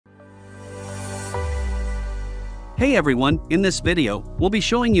Hey everyone, in this video, we'll be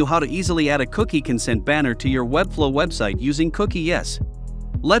showing you how to easily add a cookie consent banner to your Webflow website using CookieYes.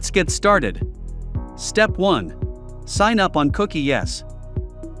 Let's get started. Step 1. Sign up on CookieYes.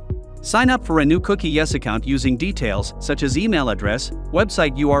 Sign up for a new CookieYes account using details such as email address,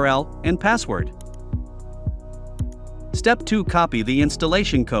 website URL, and password. Step 2. Copy the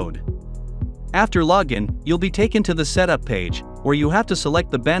installation code. After login, you'll be taken to the setup page, where you have to select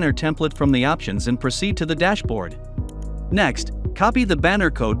the banner template from the options and proceed to the dashboard. Next, copy the banner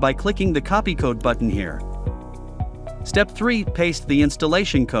code by clicking the Copy Code button here. Step 3. Paste the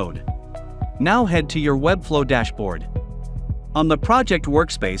installation code. Now head to your Webflow dashboard. On the project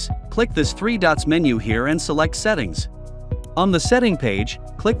workspace, click this 3 dots menu here and select Settings. On the Setting page,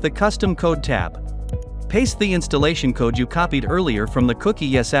 click the Custom Code tab. Paste the installation code you copied earlier from the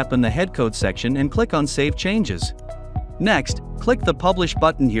CookieYes app in the Head Code section and click on Save Changes. Next, click the Publish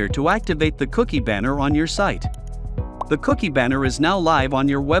button here to activate the cookie banner on your site. The cookie banner is now live on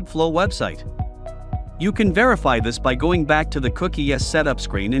your Webflow website. You can verify this by going back to the CookieYes setup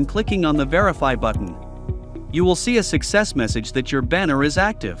screen and clicking on the Verify button. You will see a success message that your banner is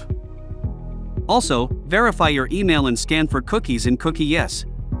active. Also, verify your email and scan for cookies in CookieYes.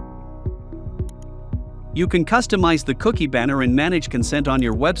 You can customize the cookie banner and manage consent on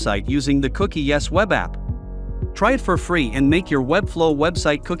your website using the CookieYes web app. Try it for free and make your Webflow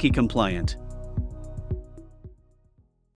website cookie compliant.